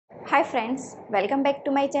Hi friends, welcome back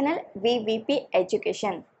to my channel VVP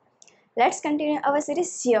Education. Let's continue our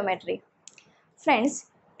series Geometry. Friends,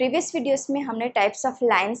 previous videos में हमने types of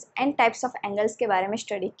lines and types of angles के बारे में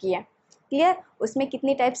study किया. Clear? उसमें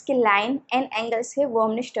कितनी types के लाइन एंड एंगल्स है वो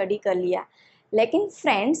हमने स्टडी कर लिया. लेकिन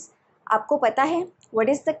फ्रेंड्स, आपको पता है what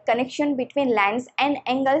is the connection between lines and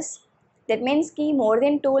angles? That means कि मोर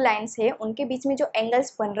देन टू लाइंस है, उनके बीच में जो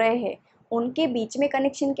एंगल्स बन रहे हैं उनके बीच में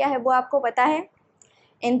कनेक्शन क्या है वो आपको पता है.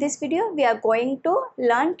 In this video, we are going to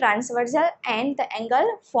learn transversal and the angle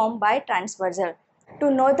formed by transversal.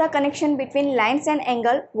 To know the connection between lines and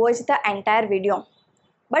angle, watch the entire video.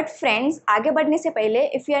 But friends, आगे बढ़ने से पहले,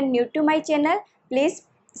 if you are new to my channel, please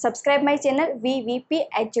subscribe my channel VVP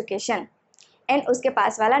Education. And उसके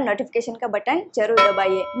पास वाला notification का button जरूर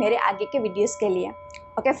दबाइए मेरे आगे के videos के लिए.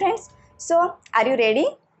 Okay friends, so are you ready?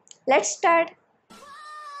 Let's start.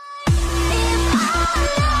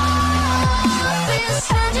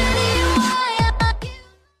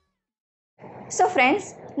 So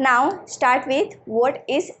friends, now start with what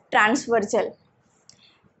is transversal.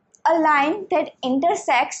 A line that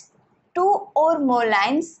intersects two or more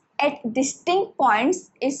lines at distinct points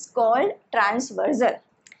is called transversal.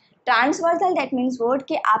 Transversal that means what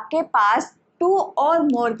कि आपके पास two or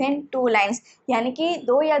more than two lines, यानी कि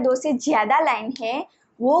दो या दो से ज़्यादा line है,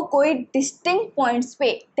 वो कोई डिस्टिंक्ट पॉइंट्स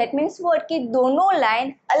पे, दैट मीन्स वर्ड कि दोनों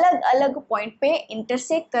लाइन अलग अलग पॉइंट पे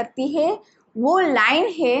इंटरसेक्ट करती है, वो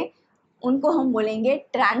लाइन है, उनको हम बोलेंगे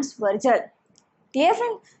ट्रांसवर्सल. Clear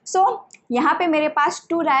friend? सो यहाँ पे मेरे पास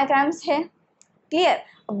टू डायग्राम्स है. क्लियर?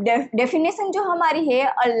 अब डेफिनेशन जो हमारी है,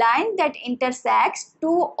 a line that intersects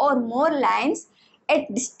to और more lines at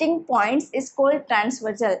distinct points is called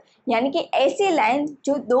transversal. यानी कि ऐसी लाइन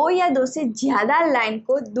जो दो या दो से ज़्यादा लाइन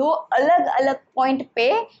को दो अलग अलग पॉइंट पे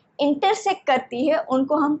इंटरसेक्ट करती है,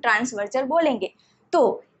 उनको हम ट्रांसवर्सल बोलेंगे.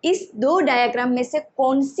 तो इस दो डायग्राम में से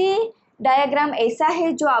कौन सी डायग्राम ऐसा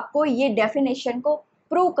है जो आपको ये डेफिनेशन को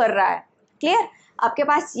प्रूव कर रहा है? क्लियर? आपके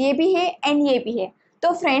पास ये भी है एंड ये भी है.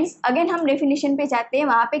 तो फ्रेंड्स, अगेन हम डेफिनेशन पे जाते हैं.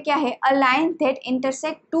 वहाँ पे क्या है? A line that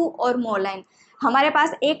intersect to और मोर लाइन. हमारे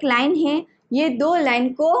पास एक लाइन है, ये दो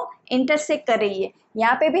लाइन को इंटरसेक्ट कर रही है.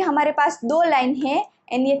 यहाँ पे भी हमारे पास दो लाइन है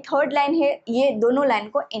एंड ये थर्ड लाइन है, ये दोनों लाइन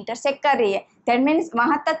को इंटरसेक्ट कर रही है. दैट मीन्स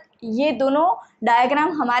वहाँ तक ये दोनों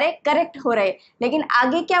डायग्राम हमारे करेक्ट हो रहे हैं. लेकिन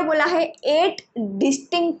आगे क्या बोला है? 8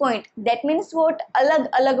 distinct point, that means vote अलग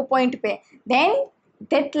अलग पॉइंट पे, then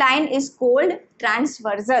that line is called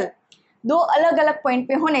transversal. दो अलग अलग पॉइंट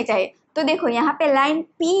पे होने चाहिए. तो देखो यहाँ पे लाइन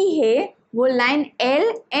P है, वो line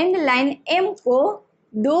L and line M को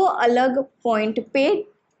दो अलग पॉइंट पे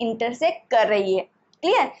इंटरसेक्ट कर रही है.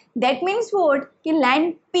 क्लियर? दैट मीन्स वोट कि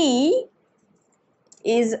line P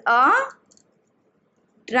is a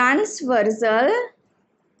transversal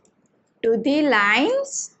to the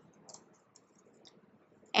lines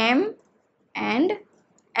M and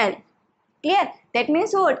L. Clear? That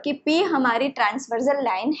means what कि P हमारी ट्रांसवर्सल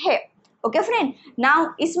लाइन है. ओके फ्रेंड, नाउ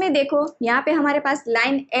इसमें देखो यहाँ पे हमारे पास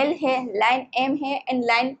लाइन L है, लाइन M है एंड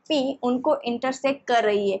लाइन P उनको इंटरसेक्ट कर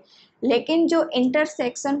रही है. लेकिन जो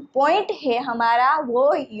इंटरसेक्शन पॉइंट है हमारा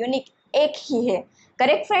वो यूनिक एक ही है.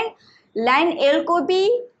 Correct friend? लाइन L को भी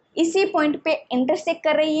इसी पॉइंट पे इंटरसेक्ट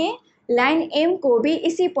कर रही है, लाइन M को भी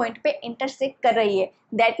इसी पॉइंट पे इंटरसेक्ट कर रही है.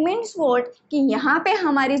 दैट मीन्स व्हाट कि यहाँ पे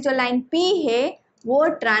हमारी जो लाइन P है वो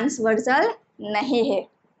ट्रांसवर्सल नहीं है.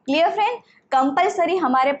 Clear friend? कंपलसरी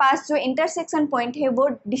हमारे पास जो इंटरसेक्शन पॉइंट है वो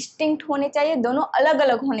डिस्टिंक्ट होने चाहिए, दोनों अलग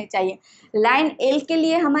अलग होने चाहिए. लाइन L के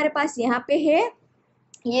लिए हमारे पास यहाँ पे है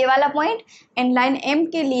ये वाला पॉइंट एंड लाइन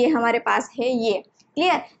M के लिए हमारे पास है ये.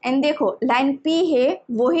 क्लियर? एंड देखो लाइन P है,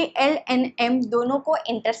 वही L एंड M दोनों को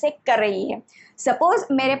इंटरसेक्ट कर रही है. सपोज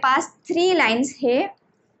मेरे पास 3 लाइंस है,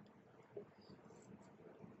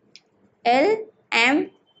 L M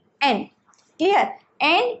N. Clear?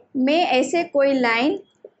 And मैं ऐसे कोई लाइन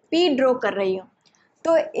P ड्रॉ कर रही हूँ.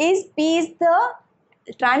 तो is P is the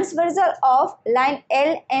transversal of line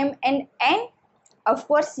L M and N? Of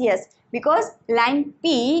course yes, because line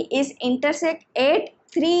P is intersect at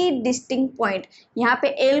 3 distinct point. यहाँ पे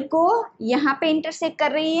L को यहाँ पे इंटरसेक्ट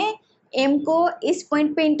कर रही है, M को इस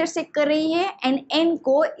पॉइंट पे इंटरसेक्ट कर रही है एंड N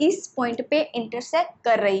को इस पॉइंट पे इंटरसेक्ट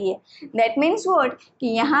कर रही है. दैट मीन्स व्हाट कि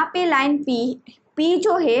यहाँ पे लाइन P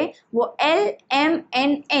जो है वो L M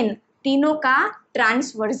एंड N तीनों का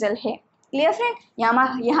ट्रांसवर्सल है. Clear friend?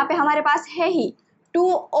 यहाँ पे हमारे पास है ही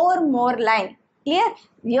 2 और more line. Clear?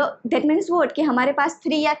 That means what कि हमारे पास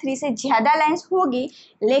 3 या 3 से ज़्यादा लाइन्स होगी,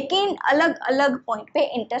 लेकिन अलग अलग पॉइंट पे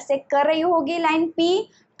इंटरसेक्ट कर रही होगी लाइन P,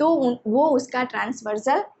 तो वो उसका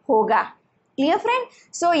ट्रांसवर्सल होगा. Clear friend?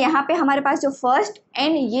 सो यहाँ पे हमारे पास जो फर्स्ट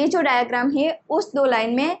एंड ये जो डायग्राम है उस दो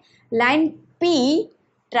लाइन में लाइन P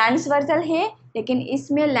ट्रांसवर्सल है लेकिन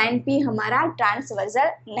इसमें लाइन पी हमारा ट्रांसवर्सल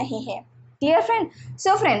नहीं है। Clear friend?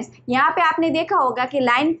 सो फ्रेंड्स, यहाँ पे आपने देखा होगा कि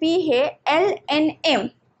लाइन पी है एल एंड एम,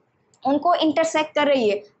 उनको इंटरसेक्ट कर रही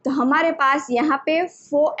है, तो हमारे पास यहाँ पे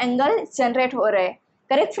 4 एंगल जनरेट हो रहे हैं।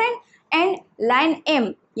 Correct friend? And line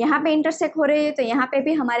M यहाँ पे इंटरसेक्ट हो रही है, तो यहाँ पे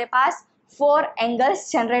भी हमारे पास 4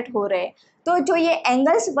 एंगल्स जनरेट हो रहे हैं। तो जो ये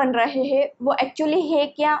एंगल्स बन रहे हैं वो एक्चुअली है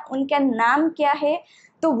क्या, उनका नाम क्या है,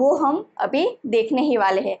 तो वो हम अभी देखने ही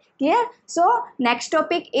वाले हैं। Clear? So next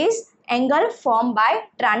topic is angle form by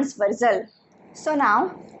transversal. So now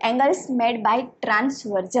angles made by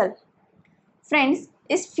transversal. Friends,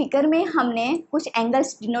 इस फिगर में हमने कुछ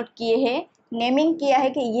एंगल्स डिनोट किए हैं, नेमिंग किया है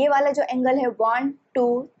कि ये वाला जो एंगल है 1 2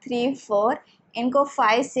 3 4, इनको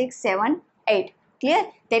 5 6 7 8। क्लियर?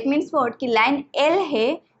 दैट मीन्स व्हाट कि लाइन एल है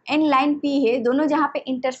एंड लाइन पी है, दोनों जहाँ पे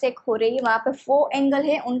इंटरसेक्ट हो रही है वहाँ पे 4 एंगल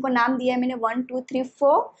है, उनको नाम दिया है मैंने 1 2 3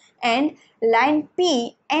 4। And line P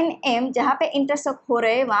and M जहाँ पे इंटरसेक्ट हो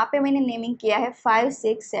रहे हैं वहाँ पे मैंने नेमिंग किया है 5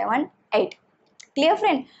 6 7 8। Clear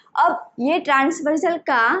friend? अब ये ट्रांसवर्सल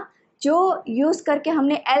का जो यूज़ करके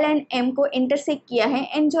हमने एल एंड एम को इंटरसेक्ट किया है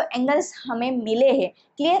एंड जो एंगल्स हमें मिले हैं,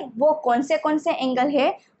 क्लियर, वो कौन से एंगल है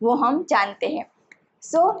वो हम जानते हैं।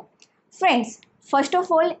 So friends, first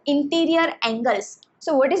of all interior angles.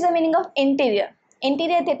 So what is the meaning of interior?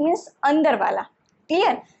 Interior that means अंदर वाला।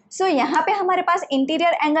 क्लियर? सो यहाँ पे हमारे पास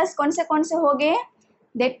इंटीरियर एंगल्स कौन से हो गए?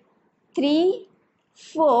 That 3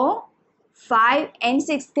 4 5 and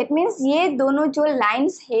 6। दैट मीन्स ये दोनों जो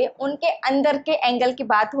लाइंस है उनके अंदर के एंगल की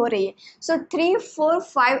बात हो रही है। सो 3 4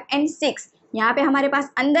 5 एंड 6, यहाँ पे हमारे पास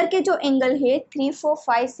अंदर के जो एंगल है 3 4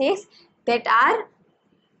 5 6, that are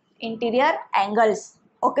interior angles.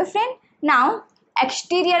 Okay friend? Now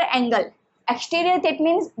exterior angle. Exterior that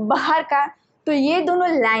means बाहर का, तो ये दोनों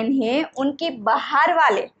लाइन है उनके बाहर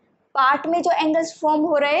वाले पार्ट में जो एंगल्स फॉर्म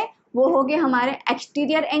हो रहे हैं वो हो गए हमारे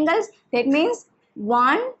exterior angles. That means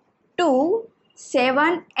 1 2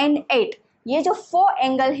 7 and 8, ये जो 4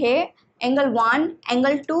 एंगल है, angle 1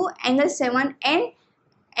 angle 2 angle 7 and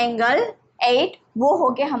angle 8, वो हो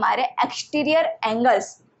गए हमारे exterior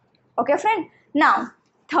angles. Okay friend? Now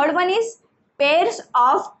third one is pairs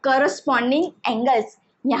of corresponding angles.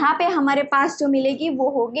 यहाँ पे हमारे पास जो मिलेगी वो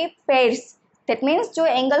होगी पेयर्स। दैट मीन्स जो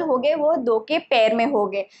एंगल हो गए वो 2 के पेयर में हो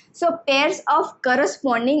गए। सो पेयर्स ऑफ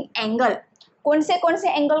करस्पॉन्डिंग एंगल, कौन से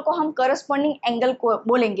एंगल को हम करस्पॉन्डिंग एंगल को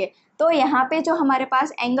बोलेंगे? तो यहाँ पे जो हमारे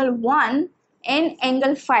पास एंगल 1 एंड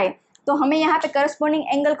एंगल 5, तो हमें यहाँ पे करस्पॉन्डिंग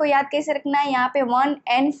एंगल को याद कैसे रखना है? यहाँ पे 1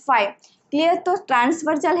 एंड 5। क्लियर? तो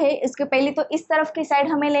ट्रांसवर्सल है, इसके पहले तो इस तरफ की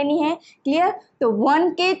साइड हमें लेनी है। क्लियर? तो 1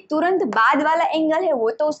 के तुरंत बाद वाला एंगल है वो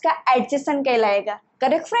तो उसका एडजेसेंट कहलाएगा।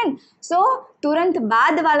 Correct friend? सो तुरंत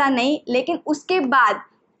बाद वाला नहीं, लेकिन उसके बाद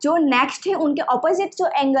जो नेक्स्ट है उनके ऑपोजिट जो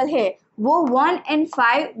एंगल है वो 1 एंड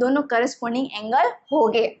 5 दोनों करस्पॉन्डिंग एंगल हो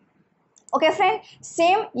गए। Okay friend?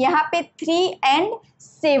 सेम यहाँ पे 3 एंड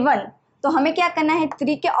 7, तो हमें क्या करना है?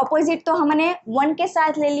 3 के ऑपोजिट तो हमने 1 के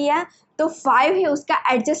साथ ले लिया, तो 5 है उसका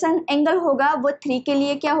एडजेसेंट एंगल होगा, वो 3 के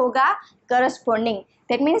लिए क्या होगा? करस्पॉन्डिंग।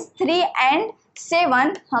 दैट मीन्स 3 एंड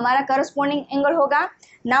 7 हमारा करस्पॉन्डिंग एंगल होगा।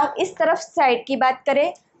 नाउ इस तरफ साइड की बात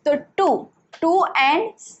करें तो 2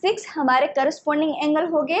 एंड 6 हमारे करस्पॉन्डिंग एंगल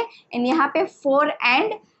हो गए, एंड यहाँ पे 4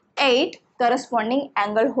 एंड 8 करस्पॉन्डिंग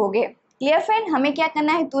एंगल हो गए। Clear friend? हमें क्या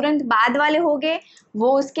करना है? तुरंत बाद वाले हो गए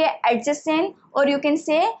वो उसके एडजेसेंट और you can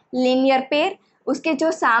say linear pair, उसके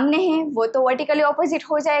जो सामने हैं वो तो वर्टिकली ऑपोजिट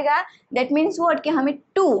हो जाएगा। दैट मीन्स व्हाट कि हमें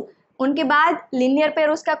 2, उनके बाद लीनियर पेयर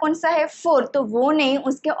उसका कौन सा है? 4, तो वो नहीं,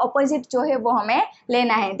 उसके ऑपोजिट जो है वो हमें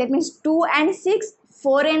लेना है। That means 2 and 6,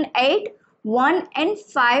 4 and 8, 1 and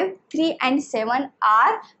 5, 3 and 7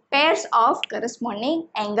 are pairs of corresponding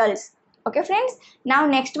angles. Okay friends? Now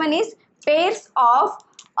next one is pairs of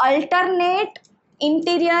alternate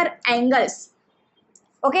interior angles.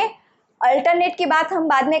 Okay? Alternate की बात हम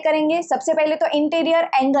बाद में करेंगे, सबसे पहले तो इंटीरियर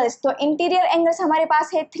एंगल्स। तो इंटीरियर एंगल्स हमारे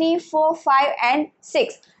पास है 3 4 5 एंड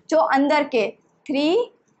 6, जो अंदर के 3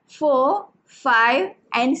 4 5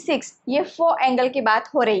 एंड 6, ये 4 एंगल की बात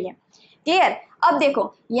हो रही है। क्लियर? अब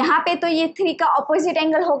देखो यहाँ पे तो ये 3 का ऑपोजिट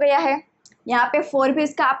एंगल हो गया है, यहाँ पे 4 भी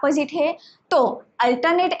इसका ऑपोजिट है, तो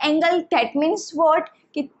alternate angle that means what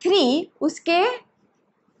कि 3 उसके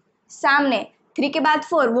सामने, 3 के बाद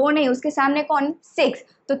 4 वो नहीं, उसके सामने कौन? 6,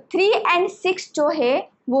 तो 3 एंड 6 जो है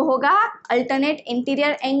वो होगा alternate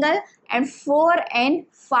interior angle, and 4 and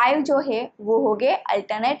 5 जो है वो हो गए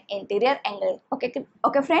alternate interior angle.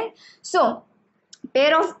 Okay friend? So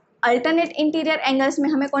pair of alternate interior angles में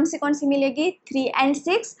हमें कौन सी मिलेगी? 3 and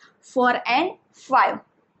 6, 4 and 5।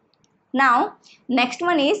 Now next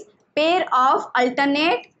one is pair of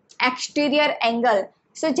alternate exterior angle.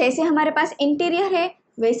 सो जैसे हमारे पास इंटीरियर है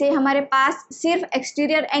वैसे हमारे पास सिर्फ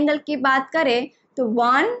एक्सटीरियर एंगल की बात करें तो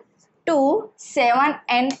 1, 2, 7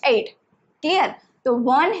 एंड 8। क्लियर? तो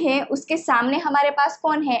 1 है, उसके सामने हमारे पास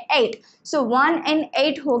कौन है? 8। सो 1 एंड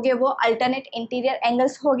 8 हो गए वो अल्टरनेट इंटीरियर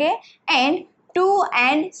एंगल्स हो गए, एंड 2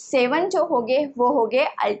 एंड 7 जो हो गए वो हो गए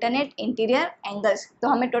अल्टरनेट इंटीरियर एंगल्स। तो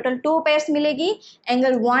हमें टोटल 2 पेयर्स मिलेगी,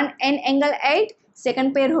 angle 1 and angle 8।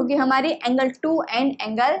 Second pair होगी हमारी एंगल 2 एंड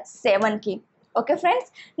एंगल 7 की। Okay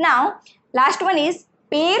friends, now last one is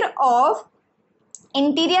pair of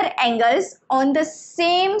interior angles on the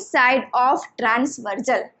same side of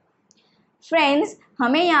transversal. Friends,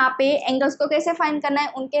 हमें यहाँ पे एंगल्स को कैसे फाइंड करना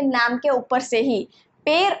है? उनके नाम के ऊपर से ही।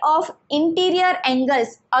 Pair of interior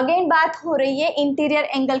angles, again बात हो रही है इंटीरियर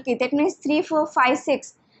एंगल की, दैट मीन्स 3, 4, 5,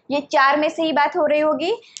 6, ये 4 में से ही बात हो रही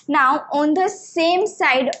होगी। Now on the same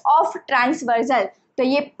side of transversal, तो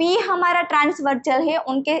ये P हमारा ट्रांसवर्जल है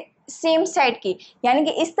उनके सेम साइड की, यानी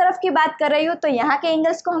कि इस तरफ की बात कर रही हूँ तो यहाँ के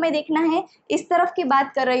एंगल्स को हमें देखना है, इस तरफ की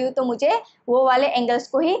बात कर रही हूँ तो मुझे वो वाले एंगल्स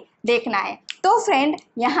को ही देखना है। तो फ्रेंड,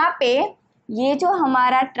 यहाँ पे ये जो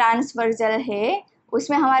हमारा ट्रांसवर्जल है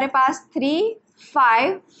उसमें हमारे पास 3,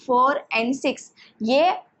 5, 4 एंड 6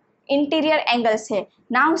 ये इंटीरियर एंगल्स है।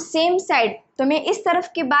 नाउ सेम साइड, तो मैं इस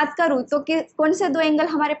तरफ की बात करूँ तो कौन से दो एंगल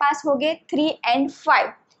हमारे पास हो गए? 3 and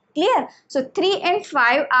 5। Clear? So 3 and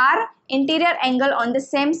 5 are interior angle on the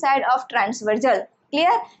same side of transversal.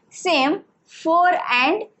 Clear? Same 4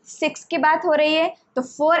 and 6 की बात हो रही है, तो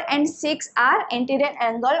 4 and 6 are interior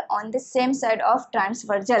angle on the same side of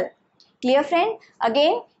transversal. Clear friend?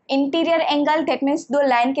 Again interior angle, that means दो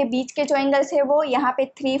line के बीच के जो एंगल्स है वो यहाँ पे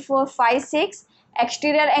 3, 4, 5, 6।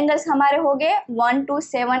 एक्सटीरियर एंगल्स हमारे हो गए 1, 2,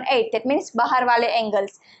 7, 8, दैट मीन्स बाहर वाले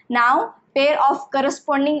angles. Now pair of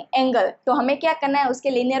corresponding angle, तो हमें क्या करना है? उसके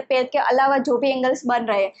लीनियर पेयर के अलावा जो भी एंगल्स बन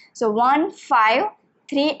रहे हैं, सो 1, 5,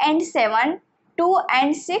 3 एंड 7, 2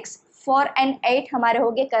 एंड 6, 4 एंड 8 हमारे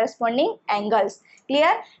हो गए corresponding angles.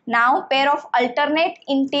 Clear? Now pair of alternate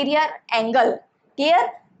interior angle. Clear?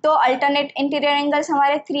 तो अल्टरनेट इंटीरियर एंगल्स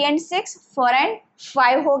हमारे 3 एंड 6, 4 एंड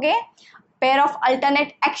 5 हो गए। Pair of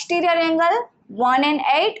alternate exterior angle 1 and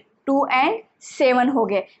 8, 2 and 7 हो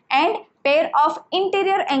गए, and pair of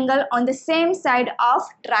interior angle on the same side of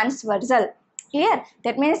transversal. Clear?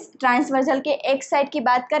 That means transversal के एक side की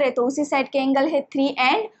बात करें तो उसी साइड के एंगल है 3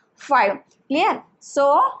 एंड 5। क्लियर?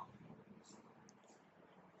 सो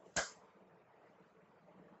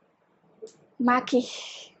माखी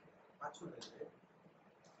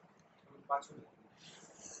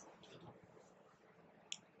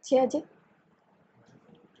जी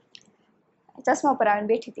चश्मा पर आने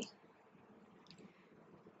बैठी थी।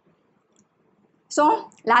 So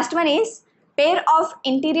last one is pair of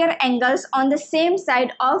interior angles on the same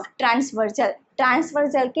side of transversal.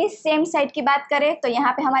 Transversal के सेम साइड की बात करें तो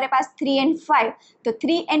यहाँ पे हमारे पास 3 एंड 5, तो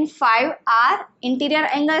 3 and 5 are interior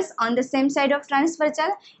angles on the same side of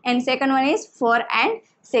transversal, and second one is 4 and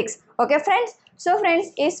 6। Okay friends, so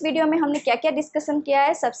friends, इस वीडियो में हमने क्या क्या डिस्कशन किया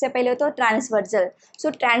है? सबसे पहले तो ट्रांसवर्जल। सो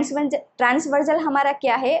ट्रांसवर्जल हमारा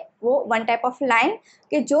क्या है? वो वन टाइप ऑफ लाइन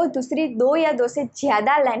कि जो दूसरी दो या दो से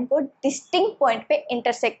ज़्यादा लाइन को डिस्टिंक्ट पॉइंट पे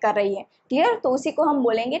इंटरसेक्ट कर रही है। क्लियर? तो उसी को हम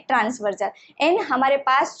बोलेंगे ट्रांसवर्जल। एंड हमारे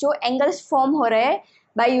पास जो एंगल्स फॉर्म हो रहे हैं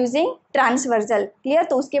बाय यूजिंग ट्रांसवर्जल, क्लियर,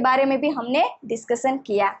 तो उसके बारे में भी हमने डिस्कशन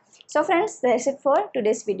किया। So friends, that's it for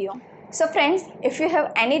today's video. So friends, if you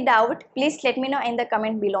have any doubt please let me know in the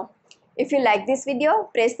comment below. If you like this video,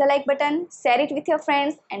 press the like button, share it with your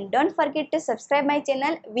friends, and don't forget to subscribe my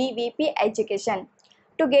channel VVP Education.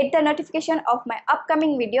 To get the notification of my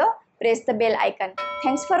upcoming video, press the bell icon.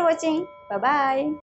 Thanks for watching. Bye bye.